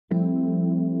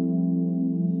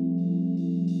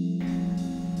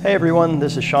Hey everyone,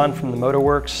 this is Sean from the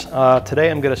Motorworks.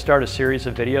 Today I'm going to start a series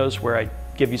of videos where I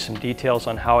give you some details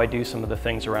on how I do some of the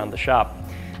things around the shop.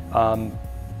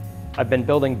 I've been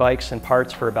building bikes and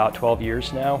parts for about 12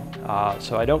 years now,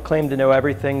 so I don't claim to know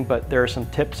everything, but there are some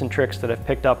tips and tricks that I've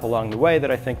picked up along the way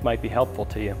that I think might be helpful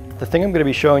to you. The thing I'm going to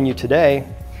be showing you today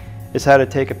is how to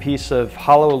take a piece of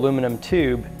hollow aluminum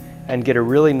tube and get a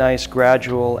really nice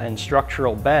gradual and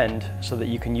structural bend so that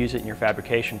you can use it in your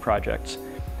fabrication projects.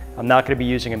 I'm not going to be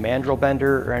using a mandrel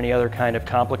bender or any other kind of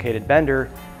complicated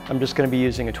bender. I'm just going to be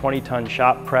using a 20-ton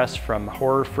shop press from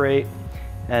Horror Freight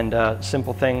and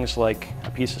simple things like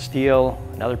a piece of steel,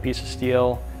 another piece of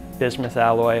steel, bismuth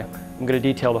alloy. I'm going to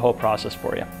detail the whole process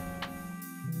for you.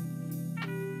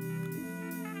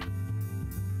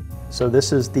 So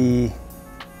this is the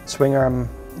swing arm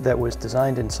that was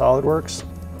designed in SolidWorks.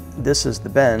 This is the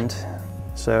bend.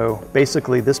 So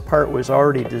basically this part was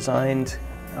already designed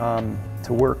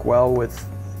to work well with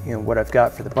what I've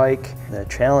got for the bike. The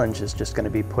challenge is just going to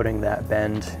be putting that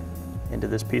bend into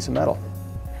this piece of metal.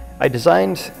 I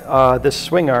designed this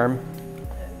swing arm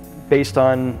based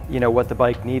on what the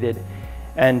bike needed,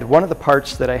 and one of the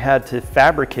parts that I had to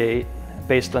fabricate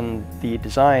based on the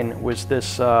design was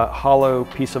this hollow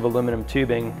piece of aluminum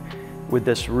tubing with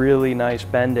this really nice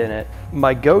bend in it.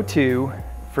 My go-to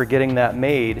for getting that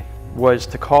made was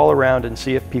to call around and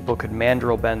see if people could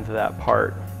mandrel bend that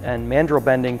part. And mandrel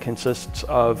bending consists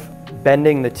of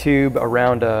bending the tube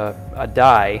around a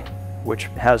die, which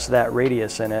has that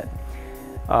radius in it,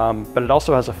 but it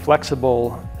also has a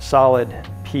flexible, solid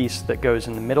piece that goes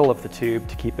in the middle of the tube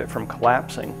to keep it from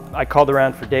collapsing. I called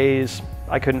around for days.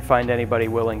 I couldn't find anybody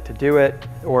willing to do it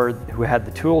or who had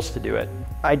the tools to do it.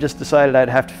 I just decided I'd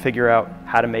have to figure out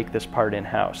how to make this part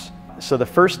in-house. So the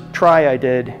first try I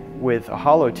did with a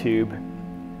hollow tube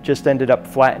just ended up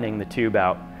flattening the tube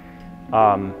out.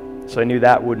 So I knew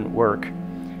that wouldn't work.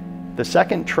 The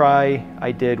second try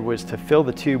I did was to fill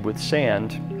the tube with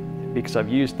sand, because I've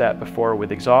used that before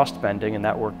with exhaust bending and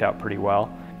that worked out pretty well.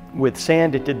 With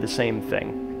sand it did the same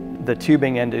thing. The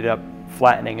tubing ended up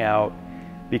flattening out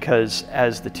because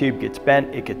as the tube gets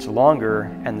bent it gets longer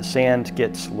and the sand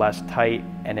gets less tight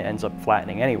and it ends up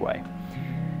flattening anyway.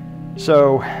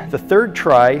 So the third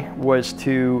try was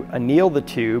to anneal the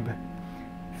tube,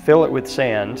 fill it with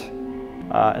sand,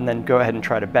 and then go ahead and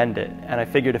try to bend it. And I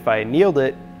figured if I annealed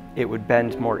it, it would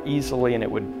bend more easily and it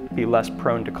would be less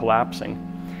prone to collapsing.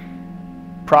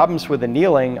 Problems with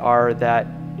annealing are that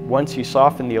once you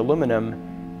soften the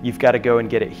aluminum, you've got to go and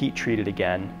get it heat treated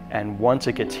again. And once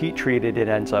it gets heat treated, it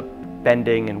ends up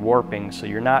bending and warping. So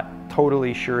you're not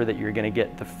totally sure that you're going to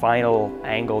get the final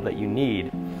angle that you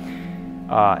need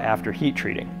after heat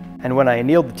treating. And when I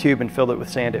annealed the tube and filled it with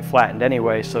sand, it flattened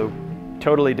anyway, so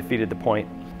totally defeated the point.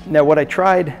 Now what I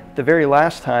tried the very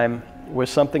last time was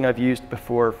something I've used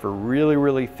before for really,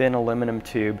 really thin aluminum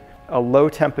tube, a low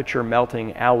temperature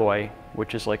melting alloy,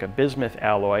 which is like a bismuth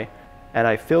alloy, and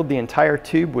I filled the entire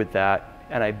tube with that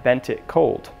and I bent it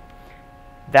cold.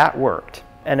 That worked,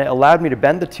 and it allowed me to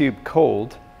bend the tube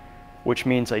cold, which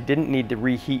means I didn't need to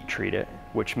reheat treat it,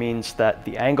 which means that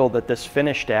the angle that this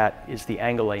finished at is the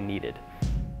angle I needed.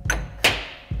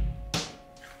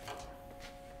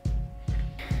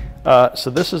 So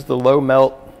this is the low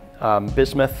melt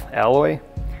bismuth alloy.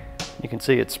 You can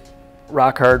see it's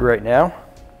rock hard right now.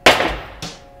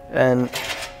 And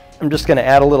I'm just going to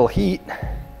add a little heat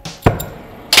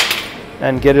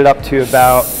and get it up to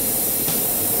about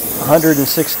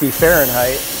 160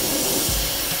 Fahrenheit.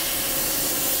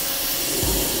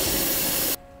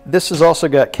 This has also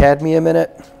got cadmium in it,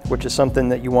 which is something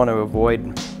that you want to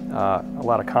avoid a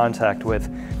lot of contact with.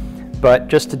 But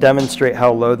just to demonstrate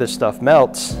how low this stuff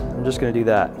melts, I'm just going to do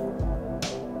that.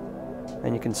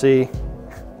 And you can see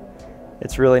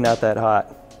it's really not that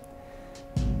hot.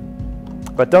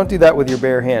 But don't do that with your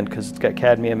bare hand because it's got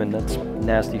cadmium and that's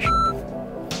nasty shit.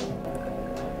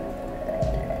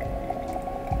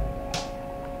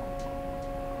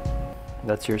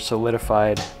 That's your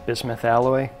solidified bismuth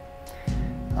alloy.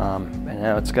 And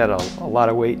now it's got a lot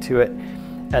of weight to it.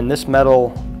 And this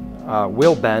metal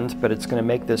will bend, but it's going to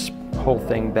make this whole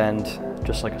thing bend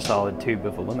just like a solid tube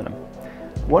of aluminum.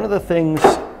 One of the things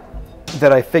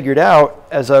that I figured out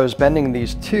as I was bending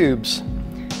these tubes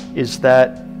is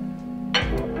that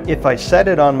if I set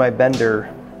it on my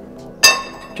bender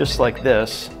just like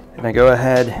this, and I go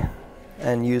ahead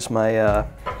and use my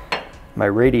my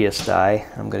radius die,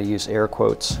 I'm going to use air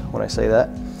quotes when I say that,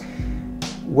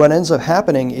 what ends up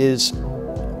happening is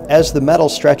as the metal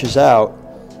stretches out,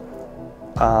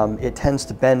 it tends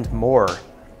to bend more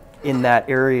in that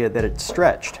area that it's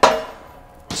stretched.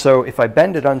 So if I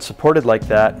bend it unsupported like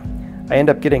that, I end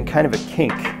up getting kind of a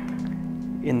kink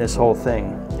in this whole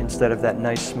thing instead of that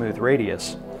nice smooth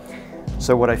radius.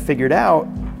 So what I figured out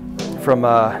from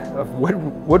a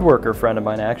woodworker friend of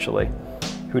mine actually,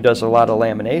 who does a lot of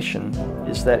lamination,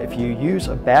 is that if you use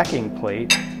a backing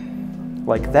plate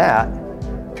like that,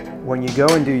 when you go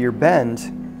and do your bend,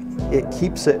 it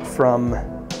keeps it from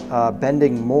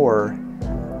bending more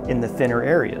in the thinner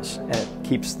areas, and it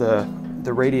keeps the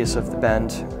radius of the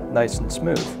bend nice and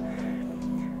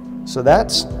smooth. So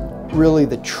that's really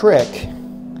the trick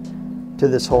to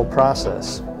this whole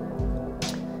process.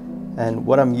 And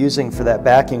what I'm using for that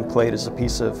backing plate is a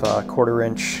piece of 1/4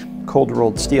 inch cold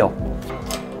rolled steel.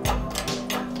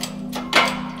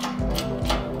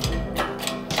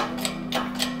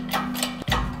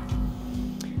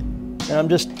 And I'm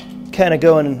just kind of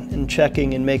going and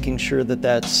checking and making sure that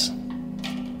that's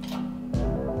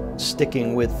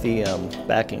sticking with the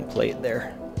backing plate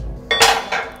there.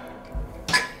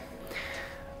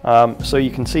 So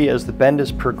you can see as the bend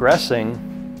is progressing,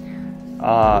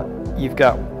 you've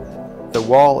got the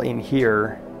wall in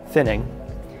here thinning,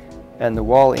 and the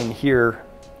wall in here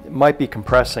might be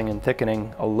compressing and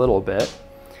thickening a little bit.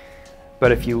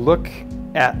 But if you look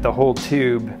at the whole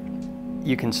tube,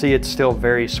 you can see it's still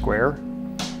very square,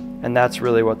 and that's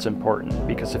really what's important,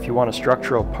 because if you want a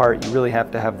structural part, you really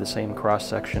have to have the same cross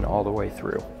section all the way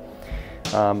through.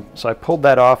 So I pulled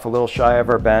that off a little shy of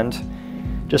our bend,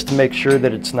 just to make sure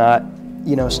that it's not,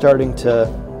 you know, starting to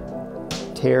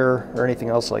tear or anything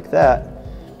else like that.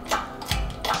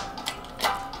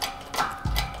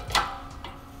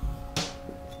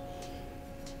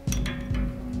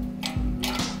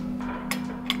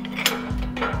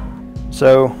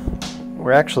 So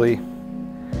we're actually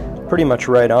pretty much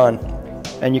right on.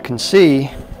 And you can see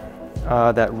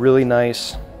that really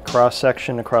nice cross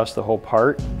section across the whole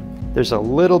part. There's a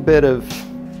little bit of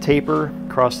taper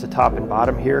across the top and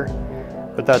bottom here,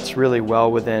 but that's really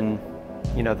well within,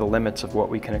 you know, the limits of what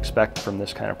we can expect from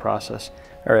this kind of process.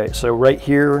 All right, so right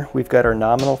here we've got our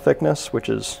nominal thickness, which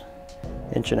is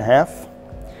 1.5 inches.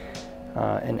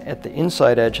 And at the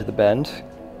inside edge of the bend,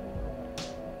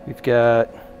 we've got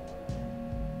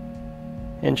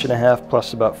 1.5 inches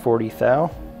plus about 40 thou.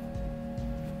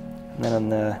 And then on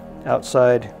the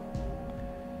outside,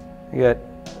 we got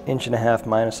 1.5 inches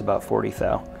minus about 40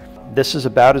 thou. This is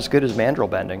about as good as mandrel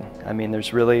bending. I mean,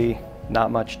 there's really not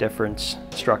much difference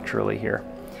structurally here.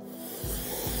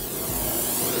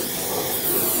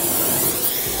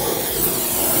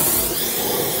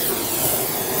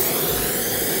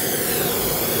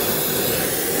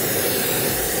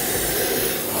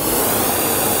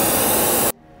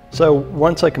 So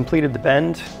once I completed the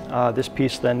bend, this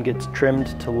piece then gets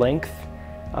trimmed to length.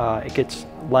 It gets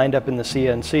lined up in the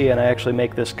CNC, and I actually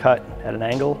make this cut at an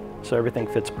angle so everything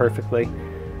fits perfectly,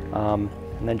 and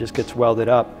then just gets welded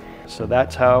up. So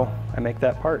that's how I make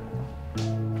that part.